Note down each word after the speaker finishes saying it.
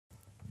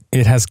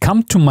It has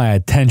come to my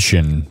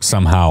attention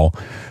somehow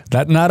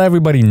that not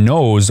everybody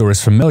knows or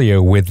is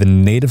familiar with the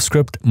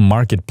NativeScript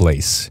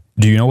Marketplace.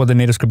 Do you know what the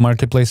NativeScript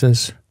Marketplace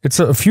is? It's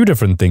a few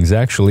different things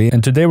actually,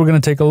 and today we're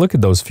going to take a look at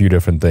those few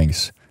different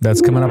things.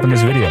 That's coming up in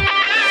this video.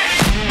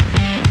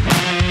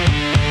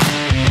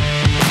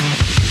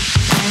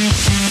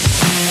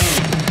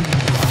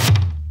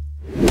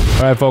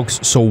 Alright folks,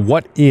 so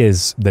what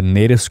is the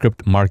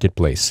NativeScript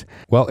Marketplace?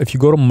 Well, if you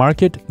go to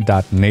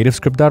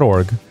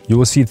market.nativescript.org, you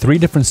will see three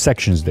different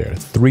sections there,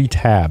 three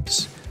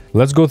tabs.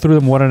 Let's go through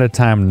them one at a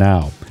time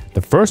now.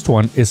 The first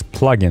one is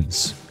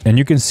plugins, and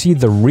you can see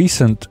the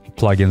recent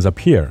plugins up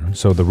here.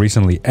 So the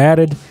recently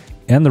added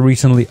and the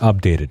recently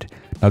updated.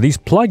 Now these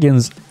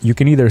plugins, you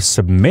can either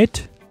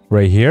submit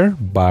right here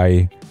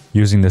by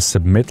using the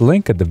submit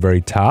link at the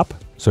very top.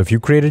 So if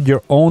you created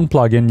your own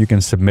plugin, you can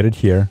submit it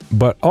here.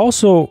 But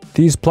also,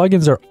 these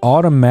plugins are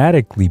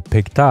automatically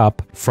picked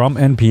up from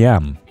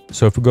NPM.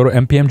 So if you go to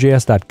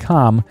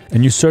npmjs.com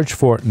and you search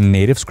for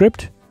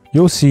NativeScript,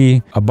 you'll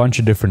see a bunch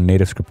of different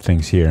NativeScript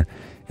things here.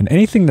 And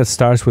anything that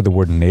starts with the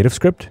word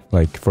NativeScript,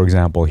 like for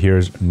example,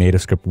 here's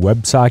NativeScript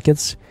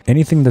WebSockets,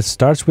 anything that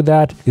starts with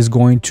that is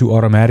going to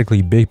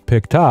automatically be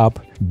picked up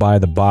by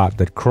the bot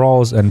that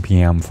crawls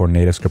NPM for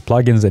NativeScript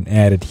plugins and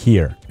added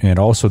here. And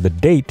also the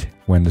date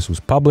when this was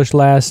published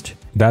last,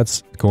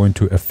 that's going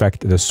to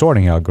affect the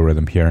sorting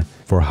algorithm here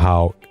for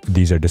how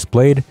these are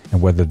displayed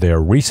and whether they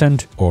are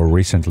recent or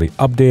recently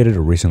updated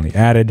or recently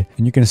added.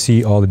 And you can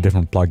see all the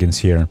different plugins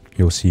here.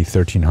 You'll see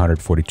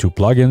 1,342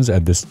 plugins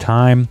at this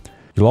time.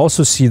 You'll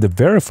also see the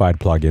verified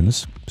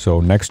plugins. So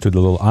next to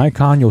the little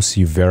icon, you'll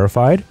see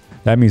verified.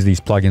 That means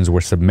these plugins were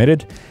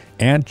submitted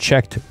and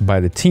checked by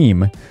the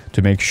team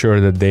to make sure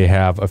that they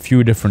have a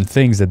few different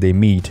things that they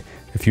meet,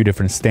 a few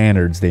different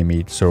standards they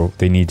meet. So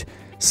they need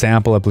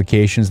sample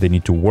applications, they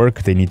need to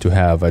work, they need to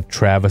have a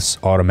Travis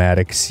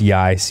automatic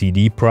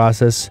CI/CD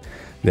process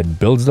that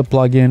builds the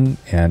plugin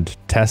and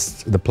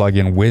tests the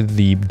plugin with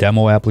the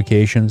demo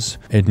applications.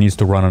 It needs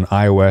to run on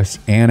iOS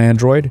and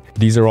Android.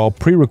 These are all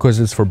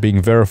prerequisites for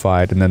being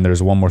verified, and then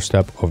there's one more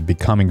step of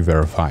becoming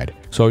verified.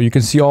 So you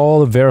can see all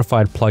the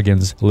verified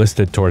plugins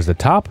listed towards the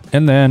top,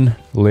 and then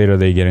later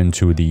they get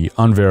into the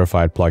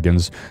unverified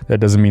plugins. That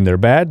doesn't mean they're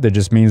bad, that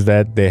just means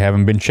that they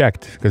haven't been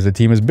checked because the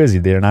team is busy.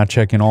 They're not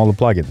checking all the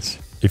plugins.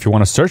 If you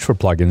want to search for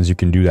plugins, you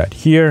can do that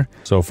here.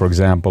 So for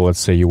example, let's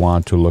say you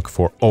want to look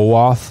for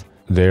OAuth.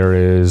 There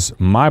is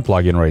my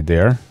plugin right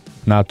there.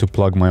 Not to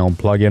plug my own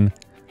plugin.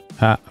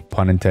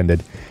 Pun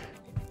intended.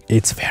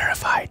 It's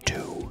verified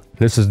too.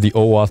 This is the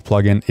OAuth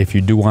plugin. If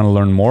you do want to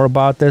learn more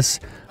about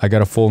this, I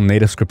got a full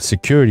NativeScript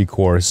security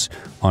course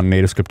on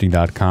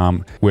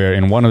nativescripting.com, where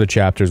in one of the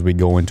chapters we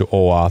go into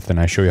OAuth and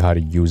I show you how to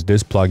use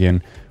this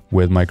plugin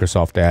with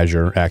Microsoft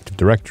Azure Active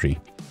Directory.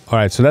 All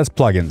right, so that's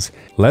plugins.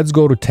 Let's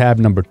go to tab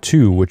number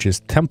 2, which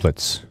is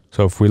templates.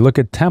 So if we look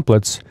at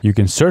templates, you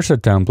can search the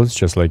templates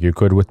just like you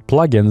could with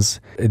plugins.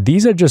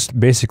 These are just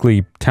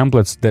basically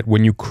templates that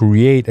when you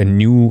create a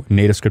new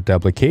NativeScript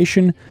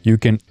application, you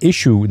can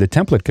issue the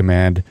template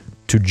command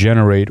to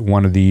generate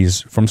one of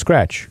these from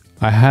scratch.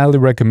 I highly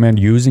recommend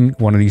using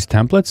one of these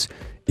templates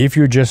if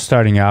you're just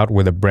starting out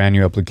with a brand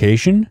new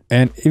application.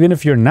 And even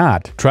if you're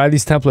not, try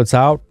these templates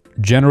out,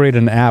 generate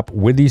an app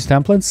with these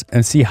templates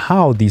and see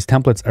how these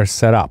templates are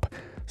set up.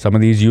 Some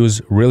of these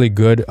use really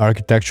good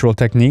architectural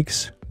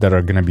techniques that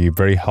are going to be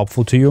very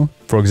helpful to you.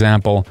 For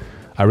example,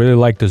 I really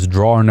like this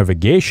drawer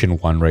navigation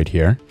one right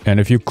here.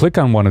 And if you click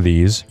on one of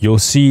these, you'll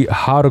see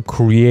how to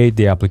create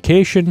the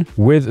application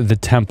with the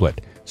template.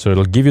 So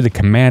it'll give you the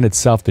command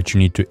itself that you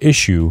need to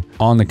issue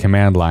on the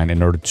command line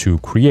in order to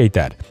create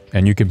that.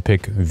 And you can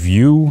pick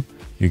Vue,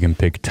 you can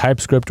pick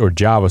TypeScript or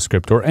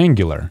JavaScript or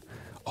Angular.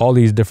 All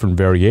these different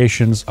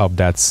variations of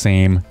that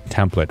same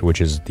template, which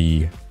is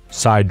the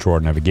side drawer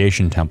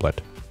navigation template.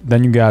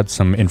 Then you got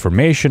some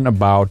information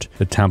about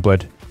the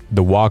template,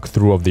 the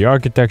walkthrough of the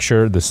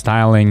architecture, the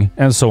styling,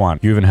 and so on.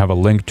 You even have a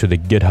link to the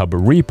GitHub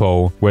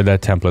repo where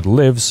that template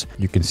lives.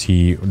 You can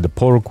see the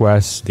pull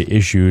requests, the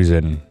issues,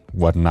 and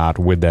whatnot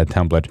with that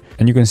template.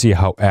 And you can see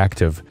how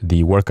active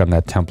the work on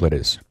that template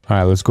is. All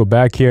right, let's go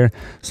back here.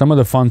 Some of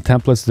the fun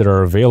templates that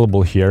are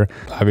available here,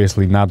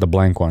 obviously not the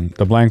blank one.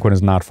 The blank one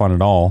is not fun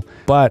at all,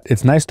 but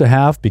it's nice to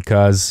have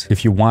because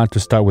if you want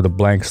to start with a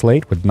blank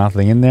slate with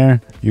nothing in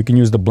there, you can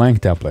use the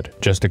blank template.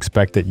 Just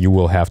expect that you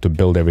will have to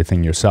build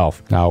everything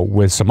yourself. Now,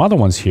 with some other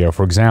ones here,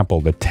 for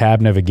example, the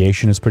tab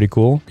navigation is pretty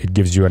cool. It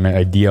gives you an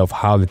idea of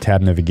how the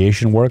tab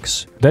navigation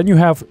works. Then you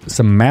have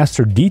some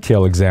master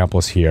detail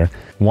examples here.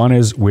 One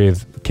is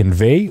with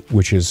Convey,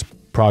 which is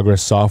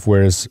Progress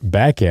Software's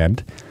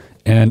backend.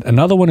 And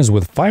another one is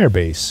with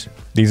Firebase.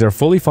 These are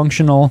fully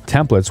functional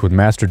templates with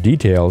master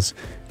details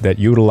that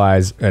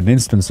utilize an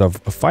instance of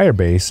a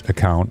Firebase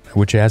account,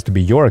 which has to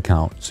be your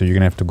account. So you're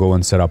gonna have to go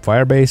and set up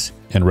Firebase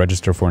and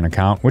register for an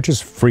account, which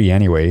is free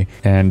anyway.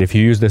 And if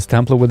you use this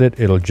template with it,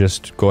 it'll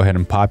just go ahead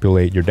and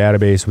populate your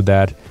database with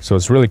that. So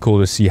it's really cool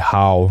to see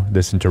how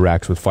this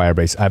interacts with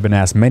Firebase. I've been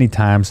asked many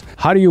times,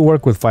 how do you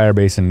work with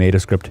Firebase and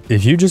NativeScript?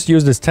 If you just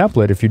use this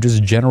template, if you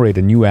just generate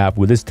a new app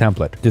with this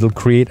template, it'll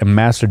create a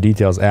master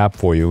details app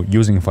for you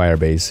using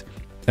Firebase,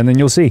 and then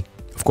you'll see.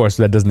 Of course,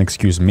 that doesn't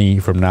excuse me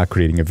from not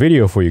creating a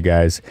video for you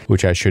guys,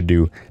 which I should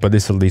do, but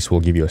this at least will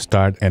give you a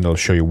start and it'll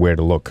show you where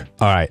to look.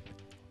 All right,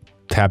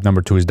 tab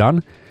number 2 is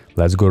done.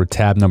 Let's go to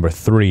tab number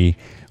 3,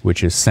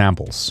 which is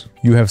samples.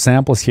 You have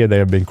samples here that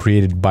have been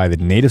created by the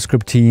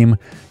NativeScript team.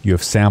 You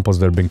have samples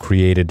that have been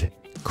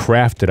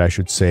crafted, I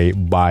should say,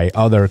 by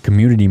other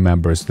community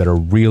members that are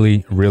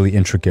really, really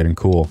intricate and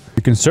cool.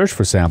 You can search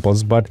for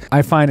samples, but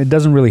I find it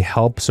doesn't really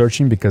help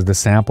searching because the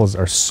samples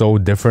are so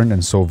different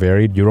and so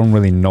varied, you don't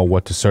really know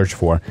what to search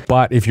for.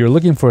 But if you're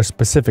looking for a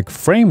specific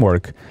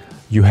framework,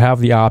 you have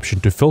the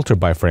option to filter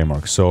by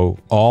framework. So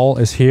all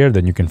is here,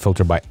 then you can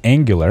filter by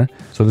Angular.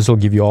 So this will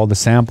give you all the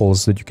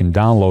samples that you can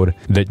download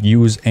that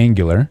use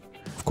Angular.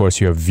 Of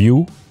course, you have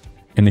Vue.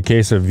 In the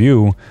case of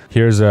Vue,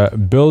 here's a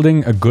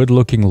building a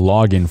good-looking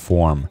login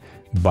form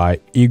by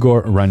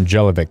Igor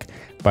Rangelovic.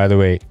 By the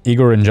way,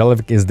 Igor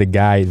Rangelovic is the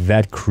guy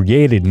that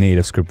created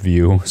NativeScript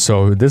Vue,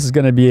 so this is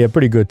going to be a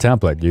pretty good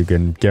template. You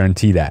can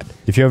guarantee that.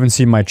 If you haven't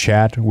seen my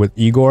chat with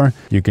Igor,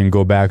 you can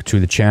go back to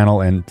the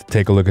channel and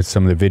take a look at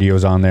some of the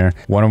videos on there.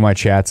 One of my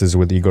chats is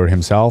with Igor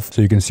himself,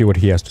 so you can see what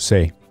he has to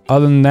say.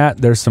 Other than that,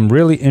 there's some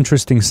really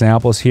interesting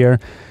samples here,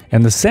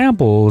 and the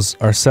samples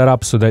are set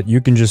up so that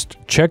you can just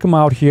check them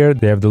out here.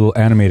 They have the little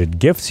animated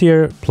GIFs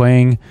here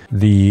playing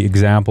the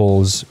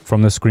examples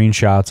from the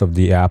screenshots of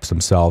the apps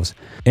themselves.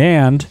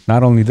 And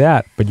not only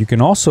that, but you can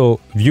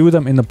also view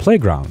them in the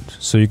playground.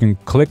 So you can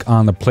click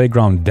on the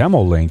playground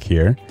demo link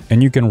here,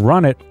 and you can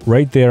run it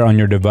right there on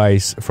your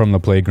device from the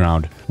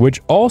playground,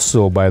 which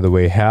also, by the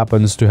way,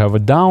 happens to have a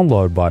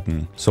download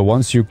button. So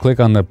once you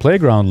click on the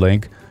playground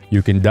link,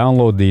 you can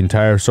download the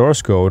entire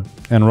source code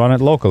and run it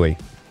locally.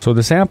 So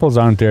the samples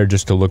aren't there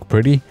just to look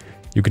pretty.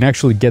 You can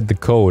actually get the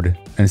code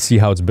and see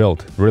how it's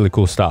built. Really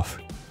cool stuff.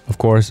 Of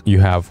course, you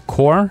have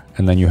core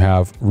and then you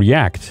have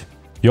React.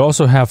 You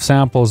also have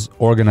samples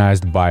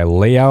organized by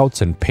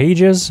layouts and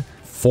pages,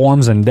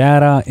 forms and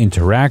data,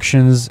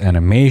 interactions,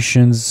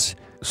 animations.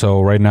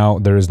 So right now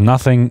there is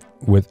nothing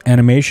with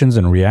animations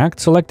and React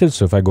selected.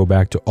 So if I go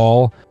back to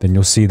all, then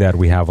you'll see that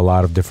we have a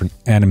lot of different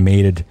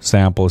animated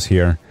samples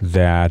here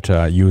that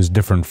use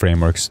different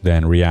frameworks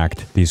than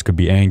React. These could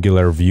be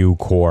Angular, Vue,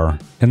 Core.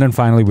 And then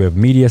finally, we have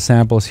media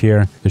samples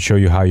here to show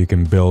you how you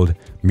can build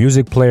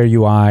music player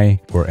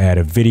UI or add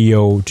a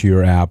video to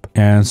your app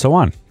and so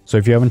on. So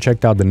if you haven't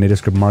checked out the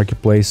NativeScript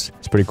Marketplace,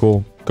 it's pretty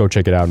cool. Go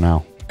check it out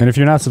now. And if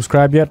you're not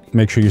subscribed yet,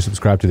 make sure you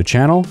subscribe to the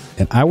channel,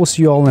 and I will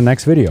see you all in the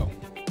next video.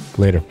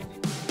 Later.